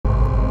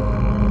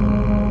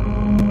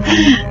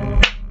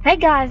Hey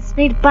guys, it's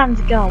me, the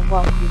Bandigo, and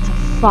welcome to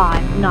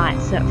 5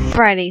 Nights at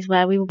Freddy's,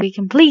 where we will be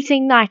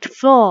completing night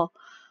 4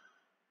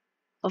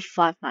 of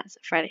 5 Nights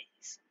at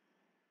Freddy's.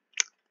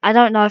 I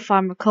don't know if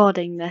I'm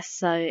recording this,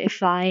 so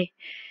if I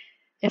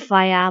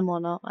am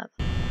or not.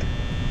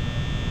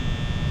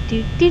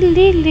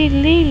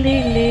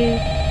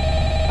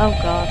 Oh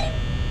god.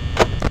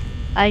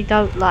 I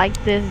don't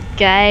like this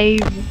game.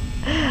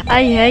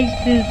 I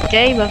hate this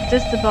game. I've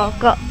just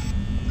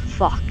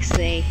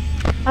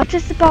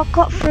about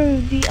got through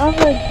the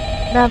other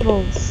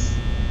levels.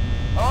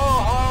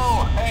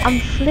 Oh, hey. I'm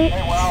flipped.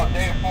 Hey, wow,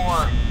 day 4.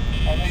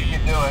 I knew you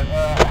could do it.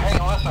 Hey,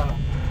 listen.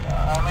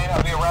 I may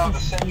not be around to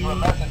send you a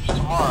message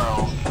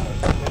tomorrow.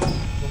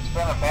 It's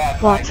been a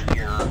bad night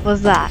here. What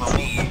was that? For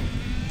me.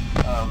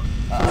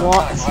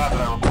 What? I'm glad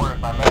that I recorded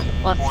my message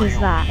What for is you.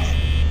 that?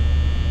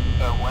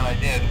 When I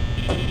did.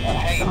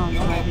 Hey, do me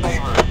a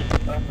favor.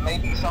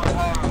 Maybe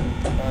sometime.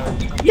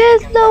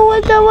 There's no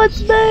one. No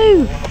one's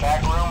moved. In the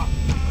back room.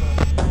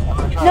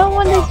 No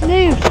one has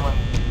moved.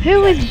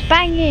 Who is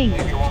banging?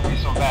 Maybe it won't be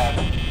so bad.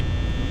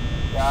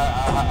 Yeah,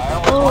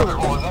 I always wondered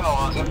what was in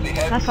all those empty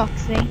heads. Hi,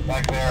 Foxy.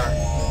 Back there.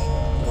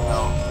 You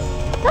know.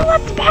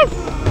 Someone's moving.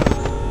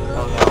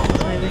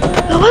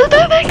 Oh no.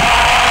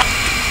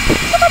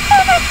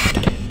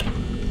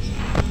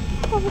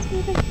 Someone's moving. Someone's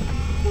moving.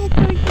 Someone's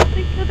doing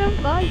something. I don't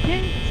like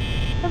it.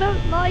 I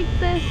don't like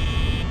this.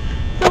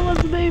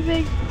 Someone's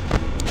moving.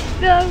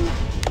 No.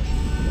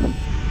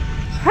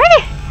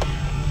 Freddy!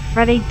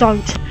 Freddy,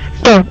 don't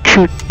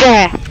you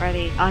dare!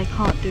 Freddy, I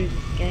can't do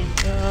this game.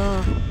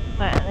 Ugh.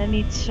 Right, I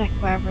need to check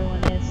where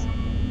everyone is.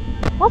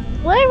 What?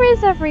 Where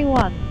is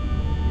everyone?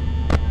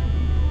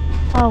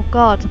 Oh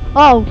god.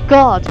 Oh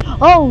god.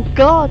 Oh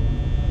god.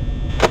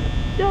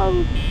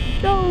 No.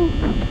 No.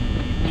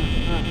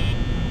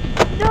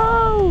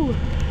 No.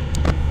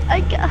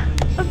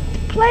 I'm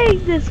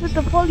playing this with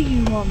the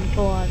volume on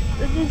for once,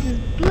 and this is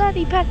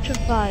bloody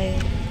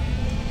petrifying.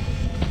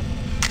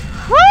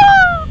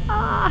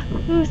 Ah!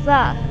 Who's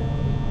that?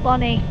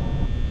 Bonnie.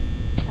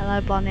 Hello,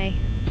 Bonnie.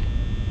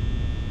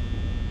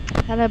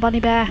 Hello,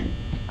 Bonnie Bear.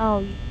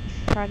 Oh,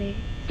 Freddy.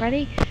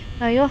 Freddy?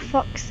 No, you're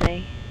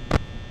Foxy.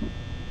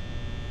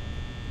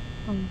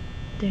 Oh,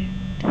 dude.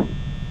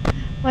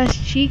 Where's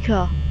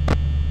Chica?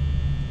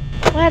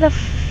 Where the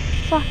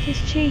fuck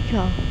is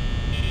Chica?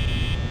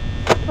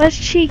 Where's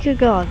Chica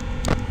gone?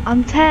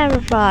 I'm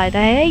terrified.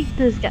 I hate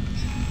this guy.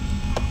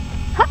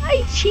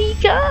 Hi,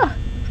 Chica!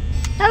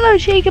 Hello,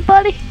 Chica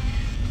buddy!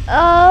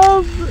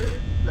 No.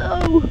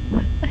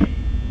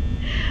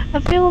 I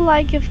feel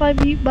like if I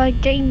mute my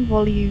game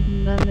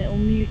volume, then it'll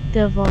mute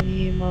the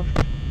volume of,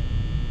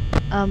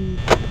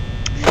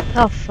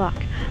 oh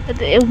fuck.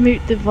 It'll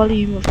mute the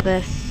volume of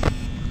this.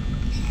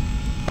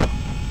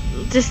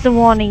 Just a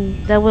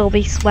warning, there will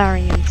be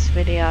swearing in this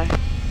video.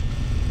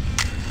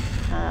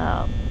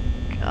 Oh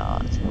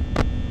god.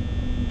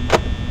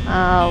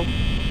 Oh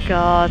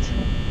god.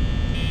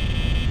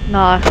 No,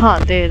 I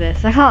can't do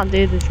this. I can't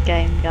do this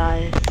game,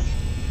 guys.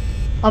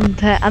 I'm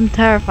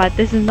terrified.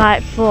 This is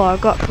night 4. I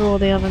got through all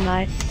the other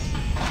nights.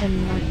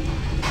 In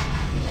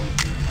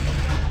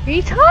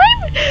free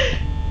time?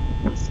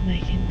 What's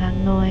making that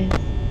noise?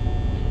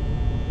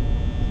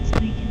 What's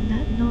making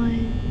that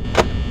noise?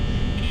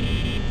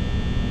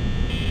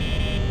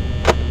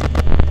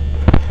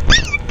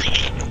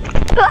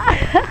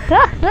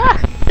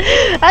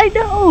 I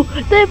know!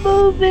 They're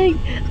moving!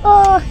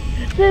 Oh!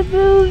 They're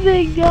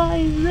moving,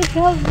 guys! Look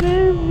how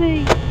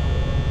moving!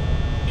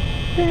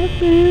 They're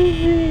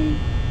moving!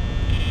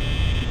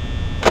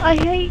 I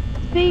hate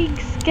being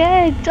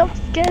scared! Jump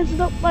scares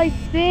not my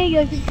thing!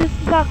 I can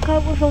just back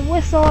up with a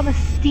whistle on a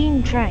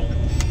steam train!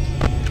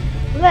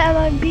 Let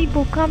alone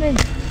people coming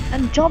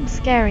and jump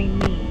scaring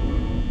me!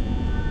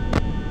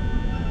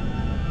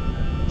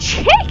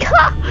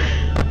 Chica!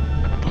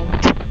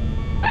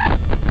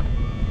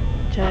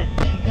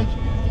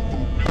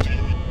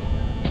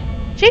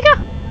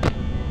 Chica?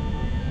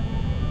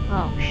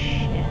 Oh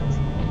shit.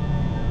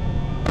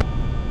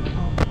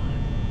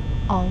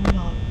 Oh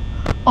no.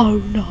 Oh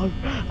no.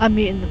 I'm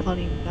muting the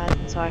volume, guys.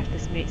 I'm sorry if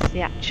this mutes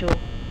the actual.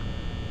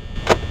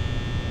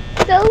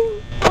 No.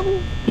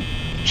 Oh.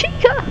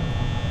 Chica.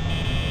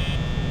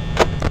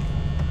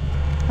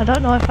 I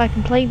don't know if I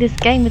can play this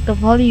game with the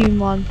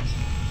volume on.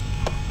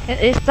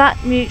 If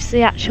that mutes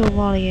the actual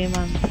volume,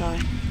 I'm sorry.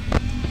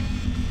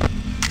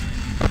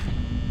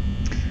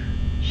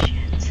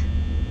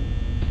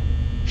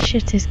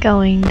 Shit is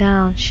going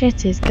down.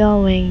 Shit is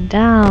going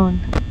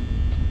down.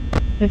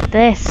 With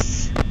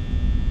this.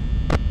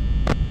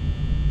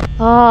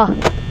 Oh.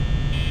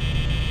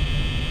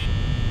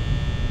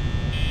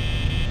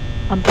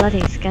 I'm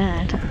bloody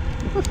scared.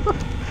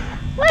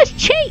 Where's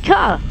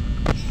Chica?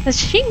 Has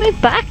she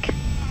moved back?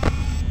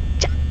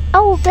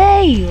 Oh,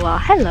 there you are.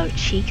 Hello,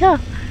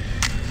 Chica.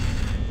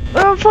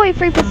 We're on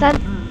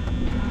 43%.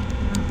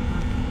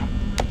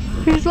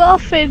 Who's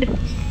laughing?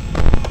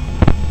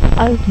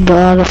 I'm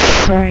not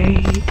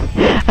afraid.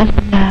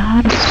 I'm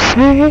not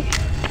afraid.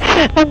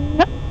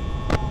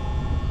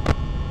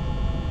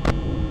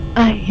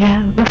 I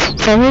am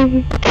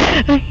afraid. Oh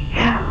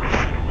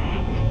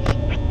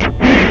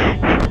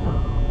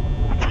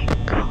my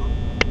god.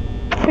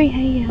 3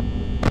 AM.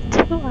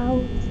 2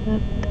 hours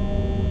left.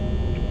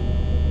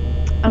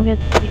 I'm gonna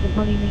delete the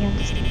volume again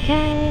just in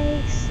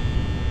case.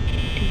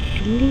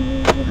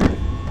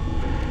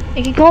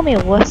 You can call me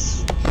a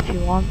wuss if you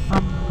want.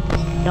 I'm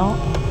not.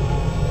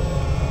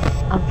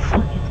 I'm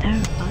fucking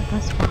terrified,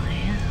 that's what I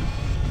am.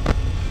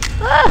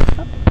 Ah!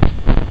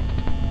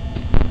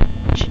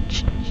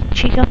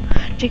 Chica,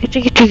 chica,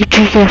 chica, chica,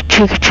 chica,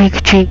 chica, chica,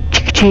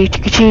 chica,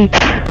 chica, chica.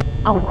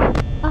 Oh,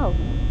 oh.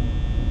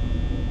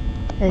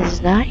 Is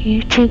that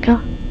you,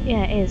 Chica?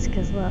 Yeah, it is,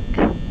 cause look.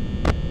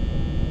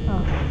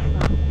 Oh,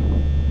 fuck.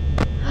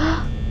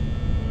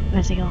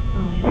 Where's he gone?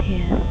 Oh, you're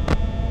here.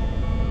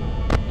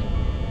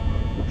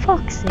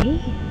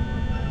 Foxy?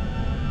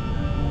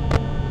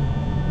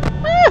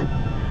 Ah!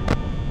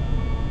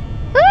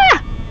 Ah!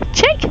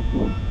 Chick!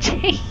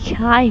 Chick!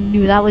 I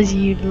knew that was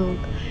you, little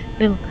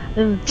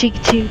chick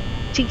chick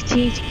chick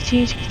chick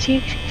chick chick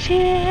chick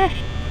chick.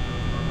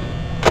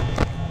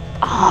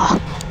 Oh,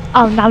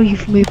 oh! Now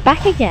you've moved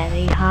back again.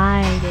 You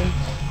hiding.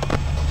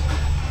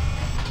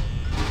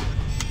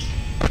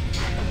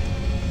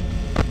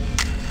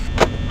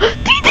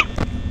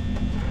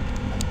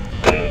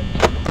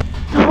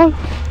 No, I'm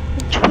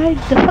trying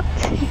not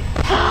to.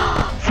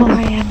 4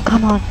 AM.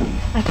 Come on,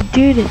 I can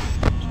do this.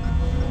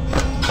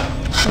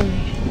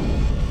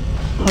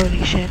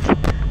 Holy shit.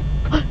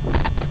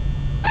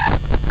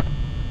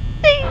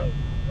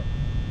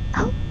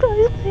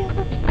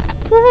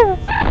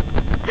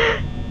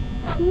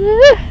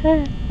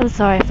 I'm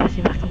sorry if I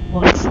seem like a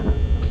wuss.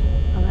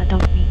 I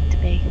don't mean to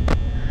be.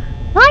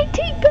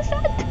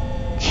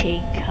 19%!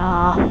 Chica,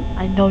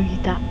 I know you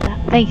that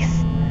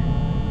face.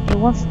 He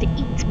wants to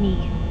eat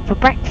me for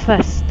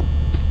breakfast.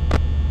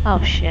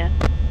 Oh shit.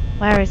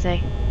 Where is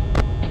he?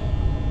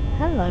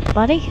 Hello,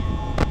 buddy.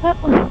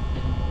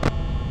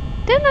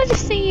 Didn't I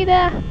just see you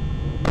there?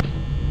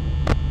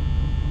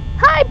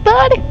 Hi,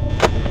 bud!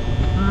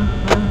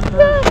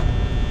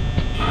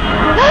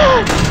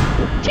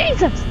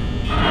 Jesus!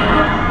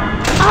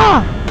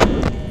 Ah!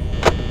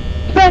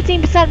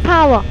 13%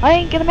 power! I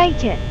ain't gonna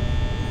make it!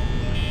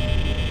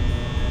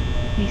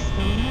 He's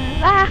still there.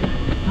 Ah!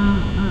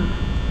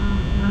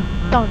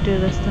 Don't do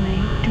this to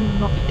me. Do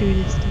not do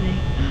this to me.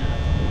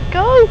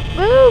 Go!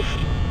 Move!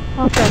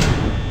 Okay.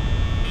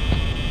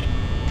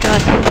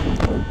 Good.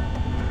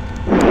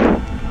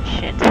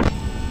 Shit.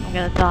 I'm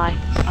gonna die.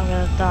 I'm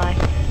gonna die.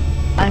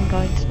 I'm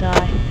going to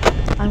die.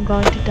 I'm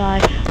going to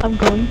die. I'm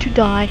going to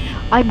die.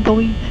 I'm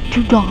going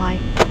to die.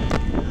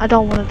 I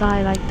don't want to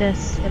die like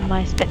this in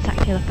my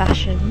spectacular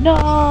fashion.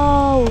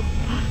 No!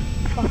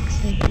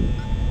 Foxy.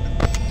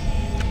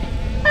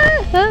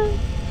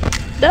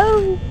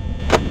 No!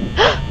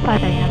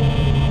 5 AM.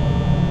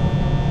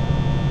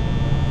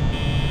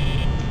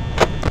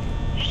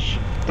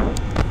 Shit.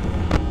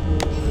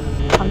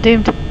 I'm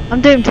doomed.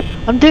 I'm doomed.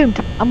 I'm doomed.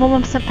 I'm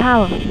 1%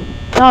 power.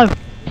 No!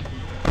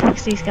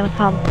 Foxy's gonna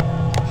come.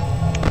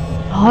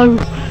 No!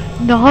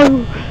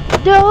 No!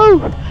 No!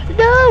 No!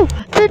 No!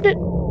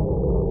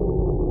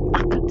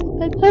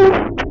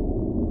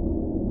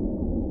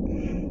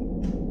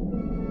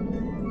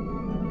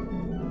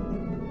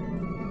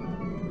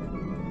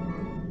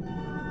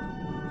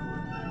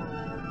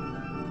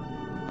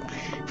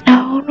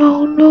 No,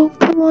 no, no,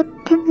 come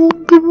on, come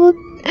on, come on.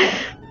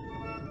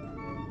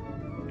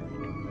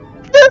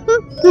 This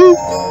is animatronic.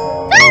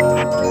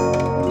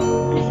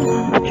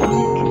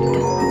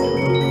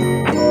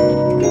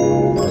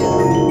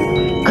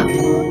 Come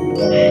on,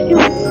 it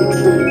was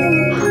 6 AM.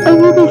 I'm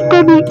almost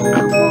done it.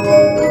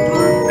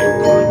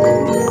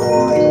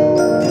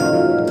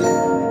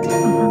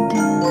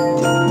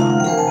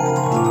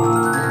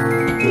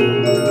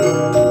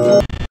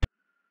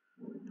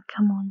 Come on,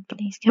 come on,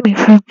 please get me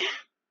through.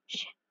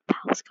 Shit,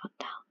 power's gone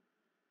down.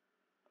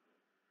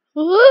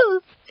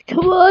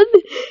 Come on,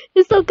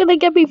 it's not gonna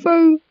get me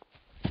through.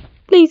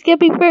 Please get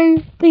me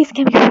through. Please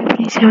get me through.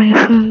 Please get me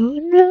through.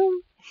 No.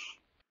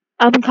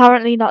 I'm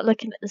currently not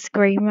looking at the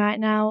screen right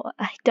now.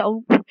 I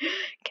don't. Get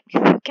me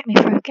through. Get me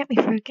through. Get me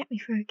through. Get me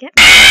through. Get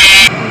me through.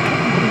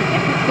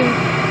 Get me through.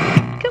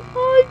 Come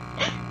on.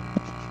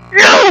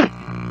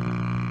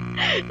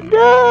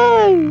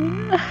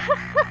 No.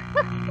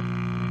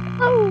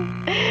 Oh,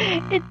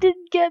 it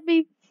didn't get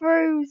me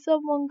through.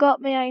 Someone got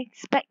me. I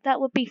expect that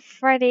would be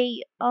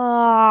Freddy.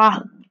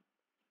 Ah,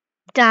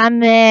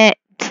 damn it.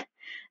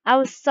 I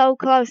was so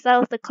close. That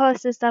was the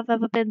closest I've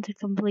ever been to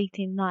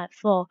completing night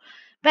 4.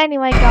 But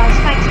anyway, guys,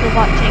 thanks for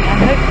watching. I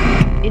hope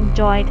you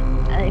enjoyed.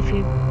 If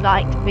you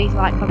liked, please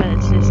like, comment,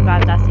 and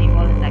subscribe. I'll see you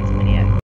all in the next video.